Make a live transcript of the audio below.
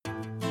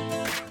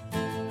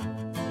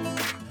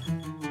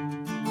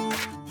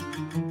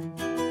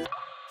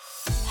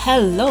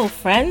Hello,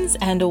 friends,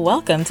 and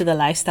welcome to the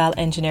Lifestyle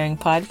Engineering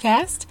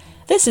Podcast.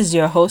 This is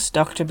your host,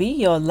 Dr. B,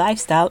 your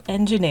lifestyle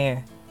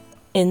engineer.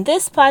 In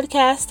this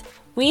podcast,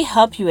 we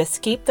help you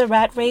escape the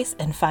rat race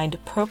and find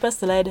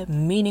purpose-led,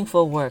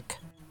 meaningful work.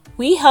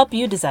 We help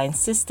you design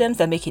systems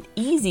that make it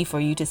easy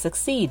for you to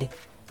succeed.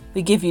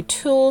 We give you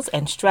tools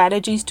and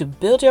strategies to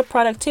build your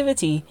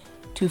productivity,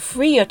 to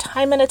free your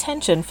time and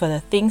attention for the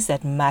things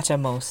that matter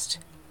most.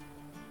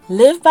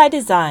 Live by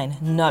design,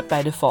 not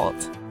by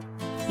default.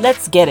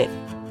 Let's get it.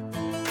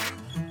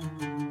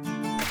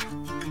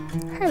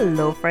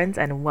 Hello, friends,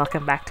 and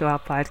welcome back to our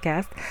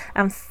podcast.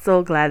 I'm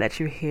so glad that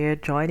you're here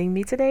joining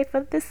me today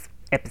for this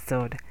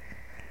episode.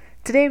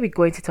 Today, we're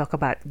going to talk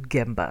about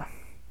Gemba.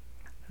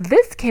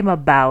 This came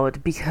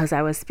about because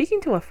I was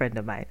speaking to a friend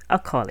of mine, a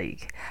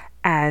colleague,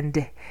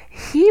 and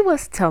he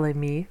was telling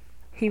me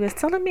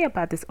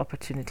about this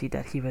opportunity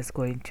that he was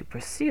going to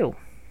pursue.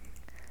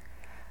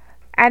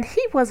 And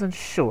he wasn't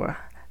sure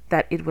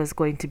that it was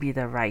going to be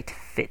the right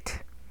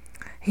fit.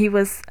 He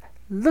was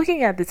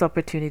looking at this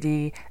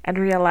opportunity and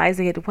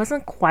realizing it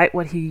wasn't quite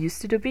what he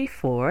used to do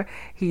before.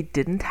 He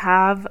didn't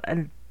have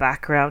a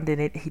background in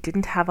it. He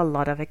didn't have a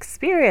lot of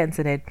experience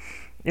in it.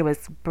 It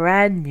was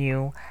brand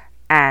new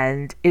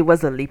and it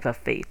was a leap of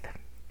faith.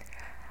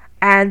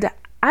 And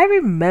I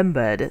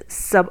remembered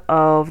some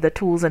of the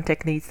tools and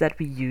techniques that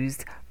we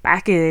used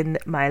back in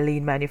my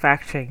lean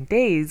manufacturing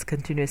days,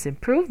 continuous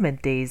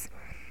improvement days.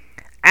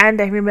 And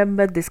I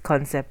remembered this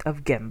concept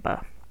of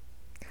Gemba.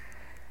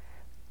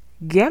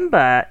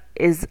 Gemba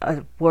is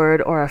a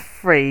word or a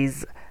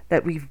phrase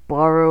that we've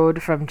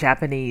borrowed from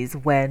Japanese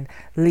when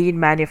lean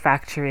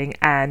manufacturing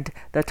and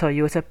the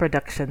Toyota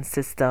production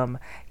system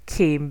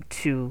came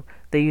to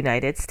the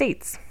United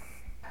States.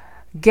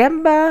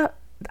 Gemba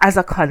as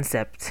a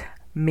concept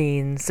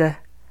means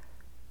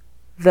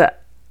the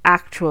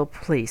actual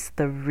place,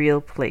 the real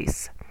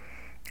place.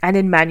 And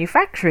in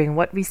manufacturing,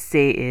 what we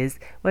say is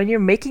when you're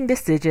making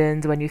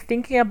decisions, when you're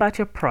thinking about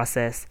your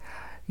process,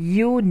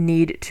 you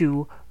need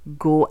to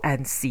go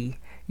and see.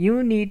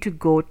 You need to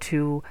go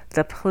to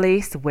the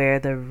place where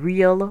the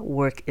real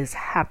work is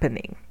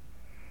happening.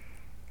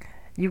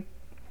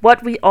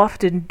 What we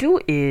often do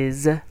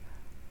is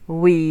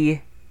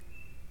we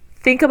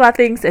think about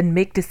things and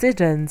make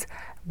decisions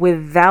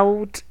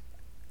without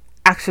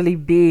actually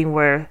being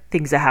where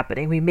things are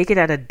happening. We make it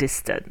at a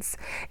distance.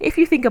 If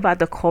you think about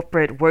the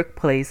corporate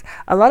workplace,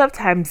 a lot of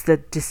times the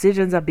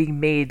decisions are being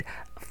made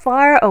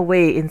far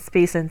away in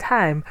space and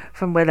time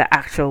from where the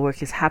actual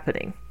work is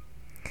happening.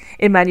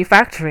 In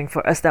manufacturing,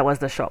 for us, that was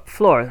the shop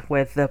floor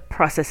where the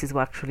processes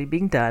were actually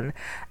being done.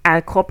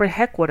 And corporate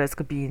headquarters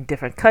could be in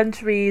different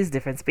countries,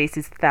 different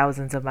spaces,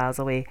 thousands of miles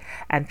away.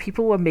 And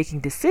people were making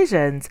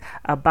decisions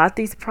about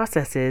these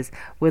processes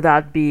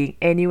without being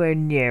anywhere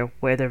near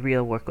where the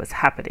real work was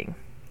happening.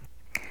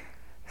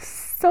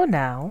 So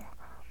now,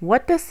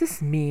 what does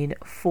this mean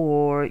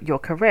for your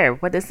career?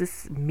 What does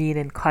this mean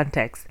in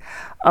context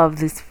of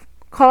this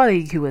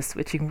colleague who was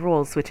switching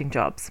roles, switching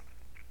jobs?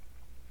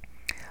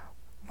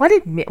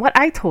 What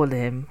I told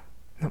him,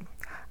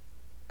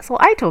 so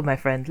I told my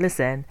friend,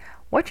 listen,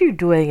 what you're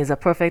doing is a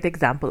perfect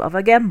example of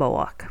a Gemba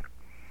walk.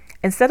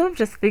 Instead of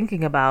just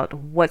thinking about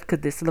what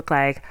could this look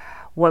like,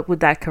 what would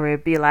that career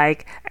be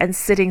like, and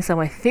sitting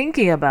somewhere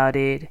thinking about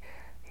it,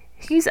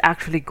 he's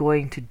actually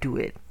going to do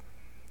it.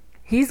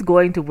 He's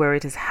going to where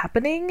it is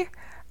happening,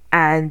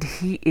 and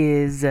he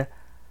is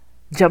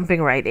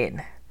jumping right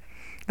in.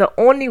 The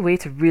only way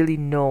to really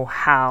know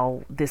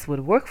how this would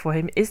work for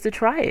him is to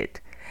try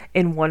it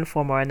in one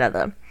form or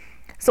another.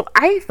 So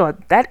I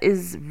thought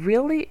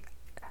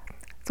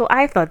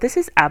this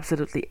is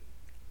absolutely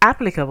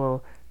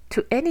applicable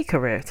to any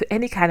career, to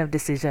any kind of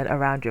decision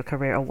around your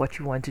career or what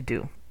you want to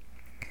do.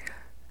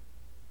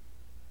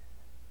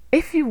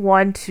 If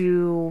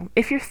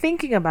you're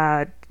thinking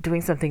about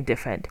doing something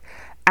different,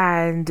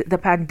 and the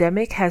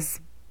pandemic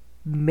has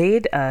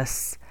made a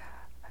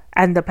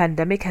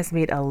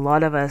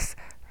lot of us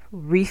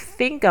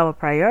rethink our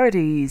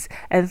priorities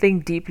and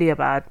think deeply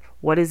about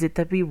what is it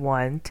that we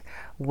want,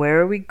 where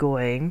are we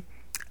going,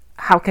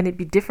 how can it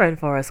be different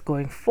for us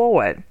going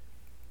forward.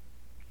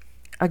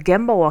 A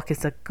Gemba walk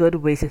is a good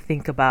way to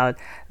think about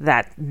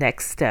that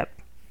next step.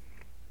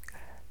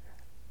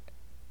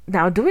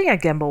 Now, doing a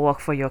Gemba walk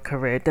for your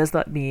career does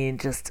not mean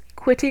just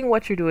quitting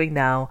what you're doing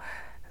now,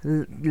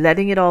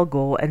 letting it all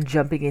go and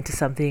jumping into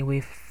something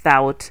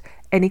without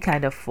any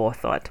kind of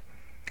forethought.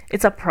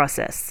 It's a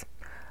process.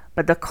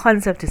 But the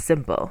concept is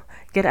simple.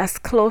 Get as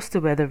close to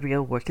where the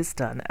real work is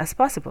done as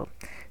possible.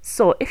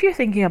 So if you're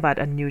thinking about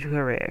a new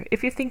career,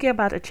 if you're thinking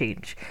about a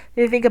change,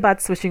 if you think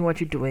about switching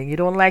what you're doing, you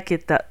don't like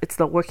it, that it's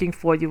not working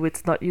for you,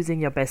 it's not using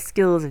your best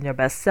skills and your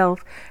best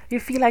self, you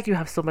feel like you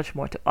have so much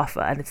more to offer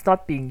and it's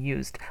not being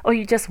used, or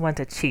you just want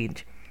a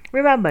change.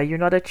 Remember, you're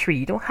not a tree.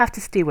 You don't have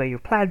to stay where you're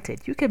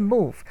planted. You can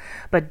move,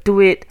 but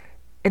do it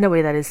in a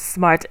way that is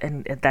smart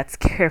and that's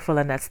careful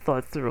and that's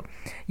thought through.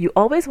 You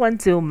always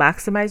want to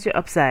maximize your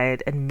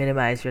upside and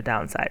minimize your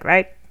downside,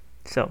 right?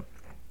 So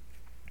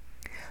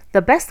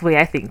the best way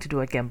I think to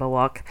do a Gemba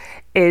walk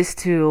is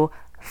to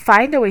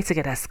find a way to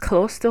get as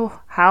close to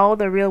how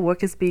the real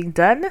work is being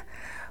done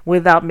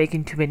without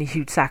making too many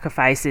huge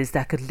sacrifices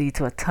that could lead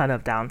to a ton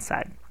of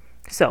downside.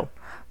 So,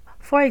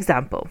 for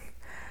example,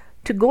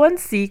 to go and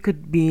see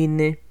could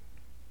mean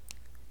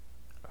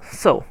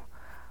so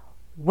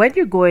when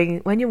you're going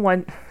when you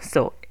want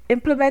so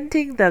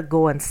implementing the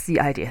go and see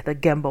idea, the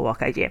Gemba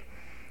walk idea,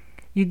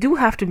 you do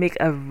have to make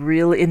a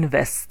real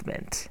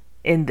investment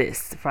in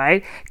this,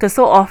 right? Because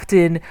so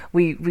often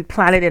we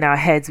plan it in our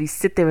heads, we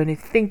sit there and we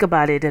think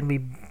about it and we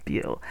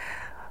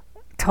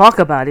talk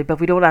about it, but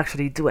we don't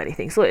actually do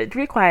anything. So it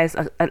requires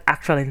an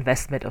actual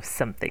investment of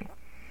something.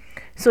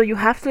 So you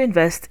have to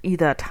invest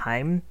either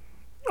time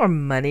or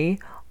money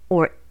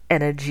or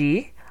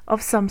energy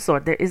of some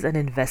sort. There is an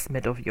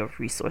investment of your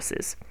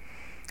resources.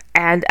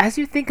 And as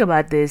you think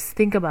about this,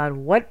 think about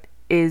what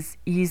is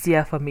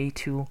easier for me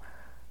to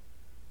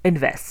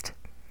invest.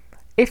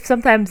 If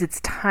sometimes it's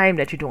time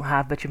that you don't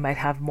have, but you might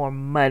have more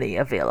money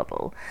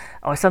available,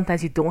 or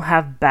sometimes you don't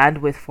have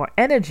bandwidth for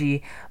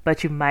energy,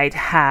 but you might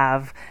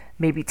have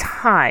maybe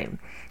time.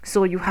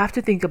 So you have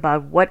to think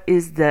about what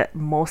is the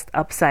most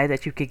upside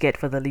that you could get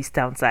for the least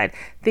downside.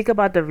 Think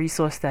about the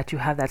resource that you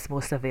have that's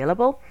most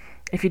available.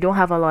 If you don't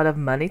have a lot of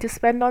money to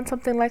spend on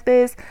something like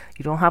this,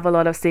 you don't have a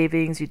lot of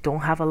savings, you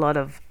don't have a lot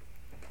of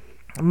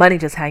money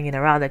just hanging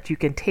around that you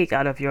can take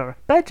out of your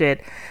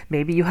budget,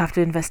 maybe you have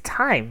to invest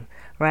time,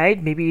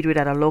 right? Maybe you do it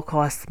at a low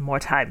cost, more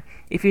time.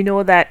 If you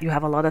know that you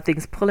have a lot of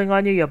things pulling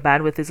on you, your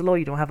bandwidth is low,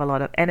 you don't have a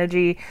lot of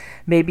energy,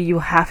 maybe you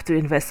have to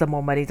invest some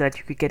more money so that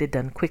you could get it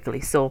done quickly.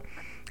 So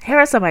here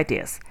are some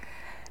ideas.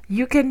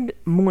 You can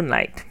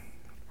moonlight.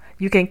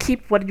 You can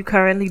keep what you're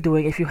currently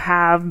doing. If you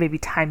have maybe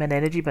time and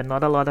energy but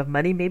not a lot of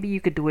money, maybe you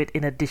could do it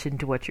in addition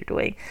to what you're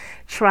doing.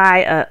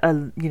 Try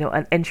an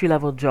entry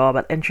level job,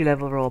 an entry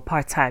level role,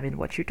 part time in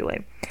what you're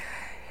doing.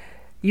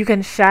 You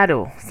can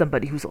shadow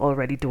somebody who's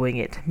already doing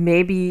it.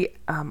 Maybe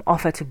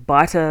offer to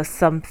barter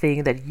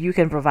something that you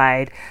can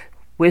provide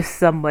with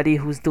somebody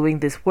who's doing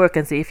this work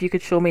and say, if you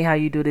could show me how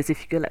you do this, if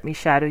you could let me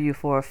shadow you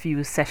for a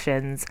few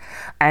sessions,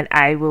 and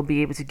I will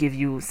be able to give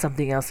you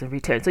something else in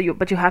return.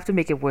 But you have to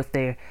make it worth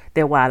their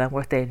while and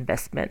worth their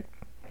investment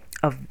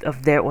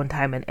of their own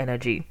time and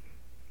energy.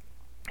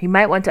 You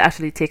might want to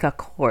actually take a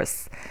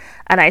course.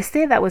 And I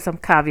say that with some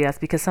caveats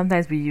because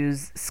sometimes we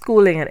use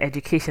schooling and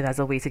education as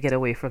a way to get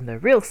away from the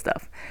real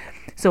stuff.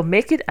 So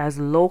make it as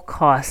low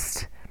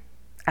cost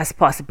as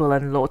possible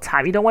and low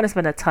time. You don't want to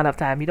spend a ton of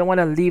time. You don't want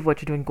to leave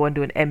what you're doing, go and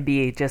do an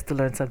MBA just to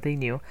learn something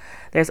new.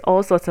 There's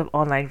all sorts of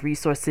online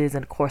resources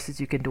and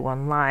courses you can do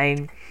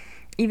online,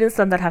 even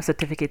some that have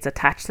certificates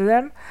attached to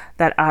them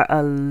that are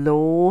a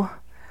low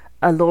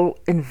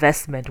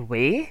investment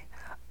way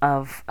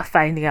of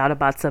finding out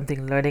about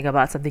something, learning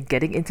about something,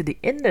 getting into the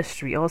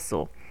industry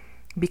also.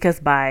 Because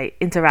by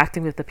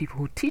interacting with the people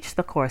who teach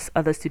the course,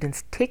 other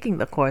students taking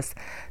the course,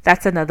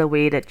 that's another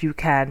way that you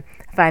can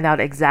find out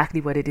exactly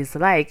what it is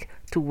like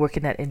to work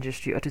in that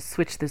industry or to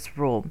switch this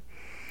role.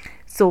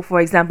 So,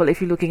 for example,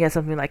 if you're looking at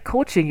something like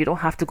coaching, you don't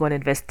have to go and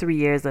invest 3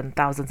 years and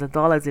thousands of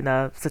dollars in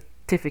a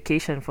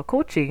certification for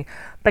coaching,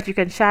 but you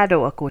can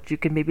shadow a coach. You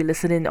can maybe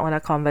listen in on a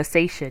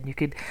conversation. You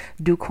could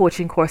do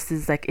coaching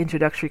courses like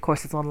introductory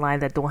courses online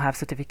that don't have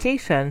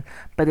certification,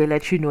 but they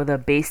let you know the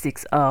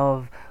basics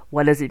of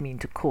what does it mean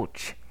to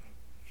coach,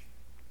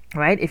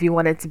 right? If you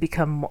wanted to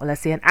become, let's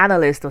say, an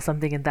analyst or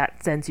something in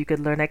that sense, you could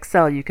learn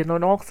Excel. You can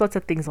learn all sorts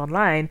of things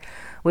online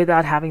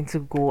without having to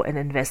go and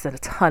invest a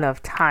ton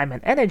of time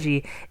and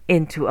energy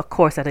into a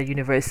course at a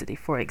university,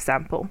 for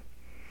example.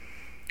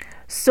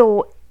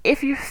 So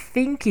if you're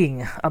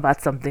thinking about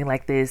something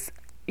like this,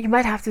 you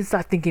might have to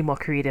start thinking more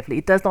creatively.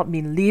 It does not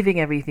mean leaving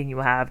everything you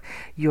have,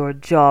 your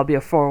job,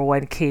 your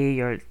 401k,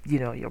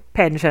 your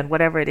pension,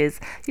 whatever it is.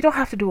 You don't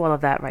have to do all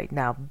of that right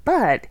now,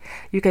 but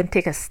you can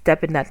take a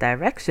step in that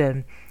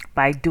direction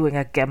by doing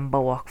a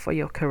Gemba walk for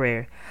your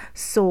career.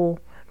 So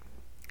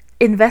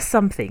invest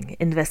something.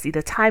 Invest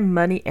either time,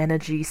 money,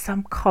 energy,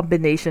 some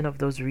combination of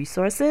those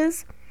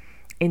resources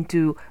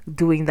into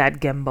doing that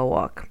Gemba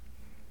walk.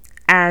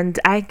 And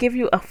I give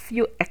you a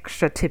few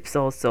extra tips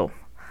also.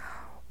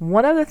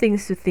 One of the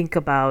things to think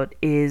about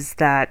is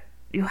that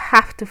you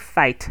have to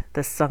fight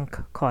the sunk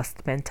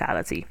cost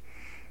mentality.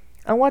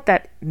 And what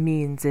that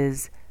means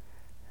is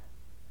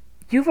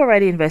you've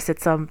already invested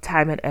some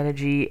time and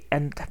energy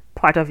and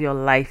part of your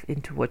life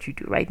into what you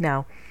do right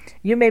now.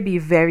 You may be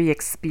very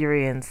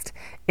experienced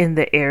in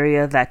the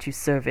area that you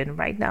serve in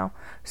right now.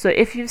 So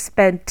if you've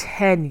spent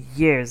 10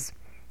 years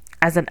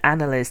as an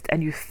analyst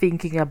and you're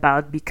thinking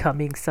about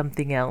becoming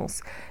something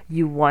else,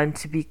 you want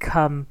to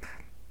become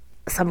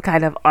some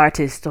kind of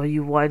artist, or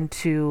you want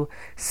to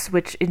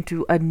switch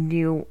into a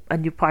new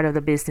part of the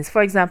business.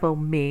 For example,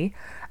 me,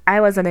 I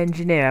was an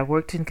engineer. I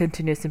worked in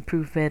continuous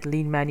improvement,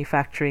 lean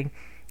manufacturing,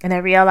 and I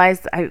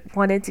realized I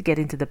wanted to get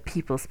into the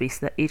people space,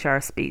 the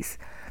HR space.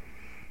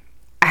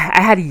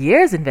 I had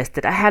years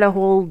invested. I had a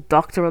whole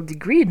doctoral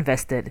degree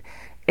invested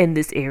in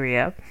this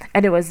area,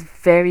 and it was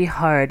very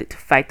hard to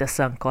fight the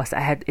sunk cost.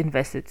 I had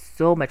invested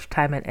so much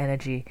time and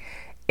energy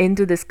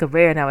into this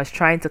career, and I was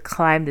trying to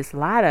climb this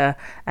ladder,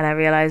 and I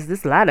realized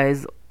this ladder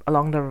is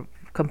along the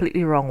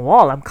completely wrong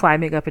wall. I'm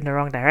climbing up in the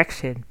wrong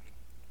direction.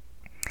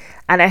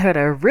 And I heard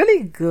a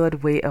really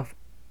good way of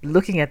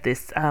looking at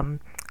this.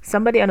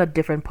 Somebody on a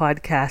different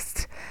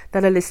podcast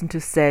that I listened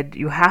to said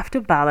you have to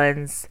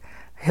balance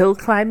hill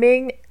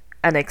climbing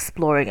and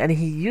exploring. And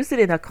he used it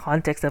in a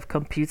context of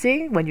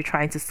computing when you're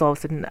trying to solve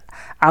certain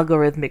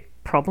algorithmic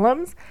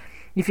problems.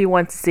 If you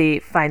want to say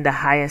find the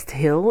highest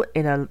hill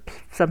in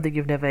something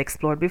you've never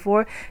explored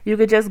before, you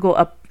could just go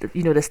up,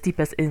 the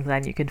steepest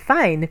incline you can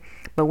find.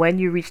 But when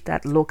you reach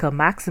that local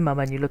maximum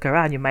and you look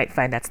around, you might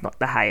find that's not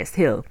the highest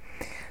hill.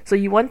 So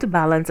you want to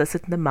balance a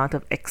certain amount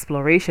of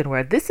exploration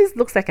where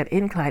looks like an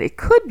incline. It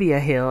could be a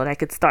hill and I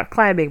could start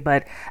climbing,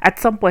 but at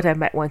some point I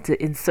might want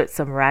to insert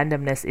some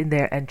randomness in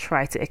there and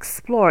try to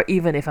explore,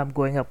 even if I'm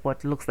going up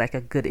what looks like a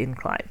good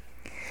incline.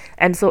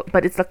 And so,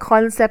 but it's the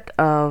concept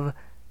of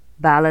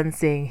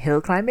balancing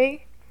hill climbing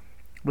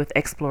with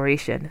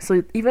exploration.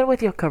 So even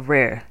with your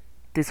career,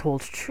 this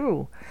holds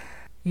true.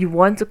 You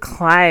want to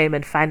climb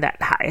and find that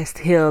highest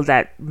hill,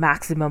 that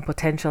maximum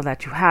potential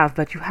that you have,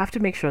 but you have to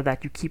make sure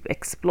that you keep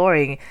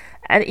exploring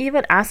and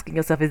even asking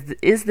yourself,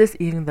 is this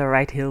even the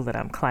right hill that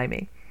I'm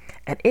climbing?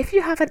 And if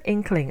you have an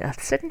inkling, a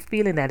certain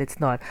feeling that it's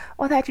not,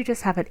 or that you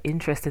just have an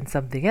interest in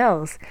something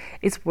else,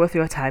 it's worth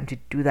your time to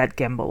do that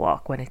Gemba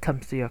walk when it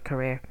comes to your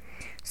career.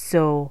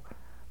 So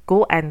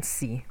go and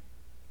see.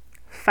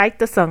 Fight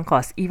the sunk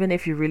cost. Even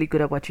if you're really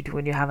good at what you do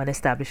and you have an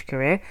established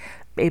career,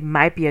 it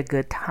might be a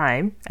good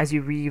time as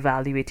you're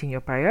reevaluating your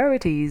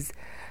priorities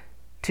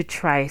to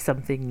try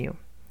something new.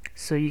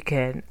 So you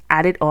can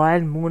add it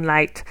on,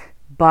 moonlight,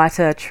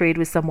 barter, trade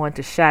with someone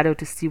to shadow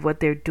to see what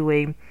they're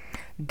doing,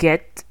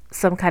 get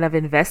some kind of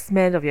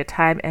investment of your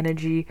time,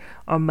 energy,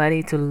 or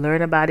money to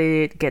learn about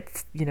it,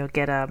 get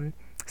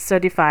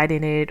certified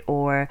in it,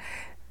 or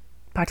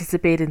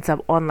participate in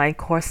some online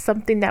course,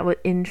 something that will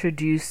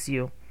introduce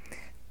you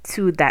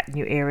to that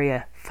new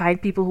area.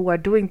 Find people who are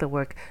doing the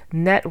work,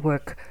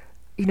 network,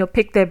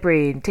 pick their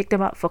brain, take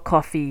them out for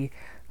coffee,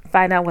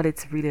 find out what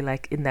it's really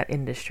like in that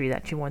industry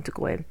that you want to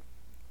go in.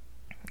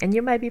 And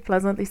you might be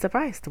pleasantly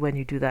surprised when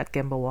you do that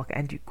Gemba walk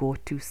and you go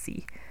to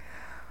see.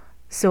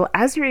 So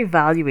as you're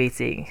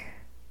evaluating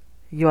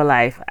your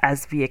life,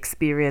 as we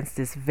experience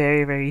this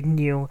very, very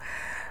new,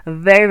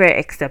 very, very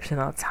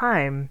exceptional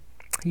time,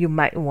 you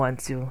might want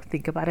to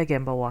think about a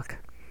Gemba walk.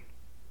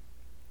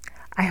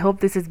 I hope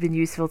this has been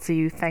useful to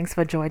you. Thanks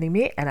for joining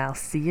me, and I'll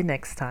see you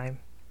next time.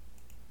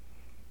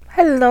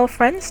 Hello,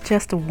 friends.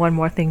 Just one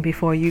more thing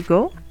before you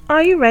go.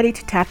 Are you ready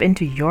to tap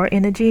into your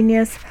inner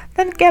genius?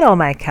 Then get on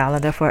my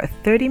calendar for a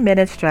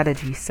 30-minute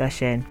strategy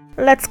session.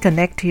 Let's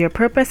connect to your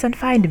purpose and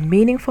find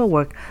meaningful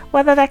work,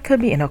 whether that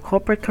could be in a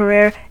corporate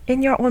career,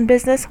 in your own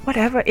business,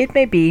 whatever it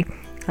may be.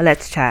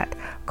 Let's chat.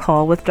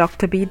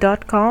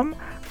 Callwithdrb.com,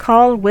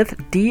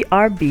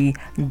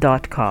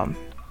 callwithdrb.com.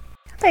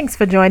 Thanks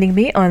for joining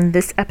me on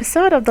this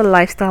episode of the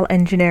Lifestyle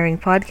Engineering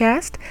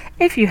Podcast.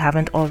 If you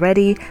haven't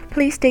already,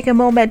 please take a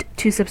moment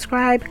to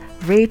subscribe,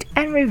 rate,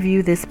 and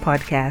review this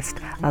podcast.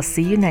 I'll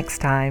see you next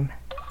time.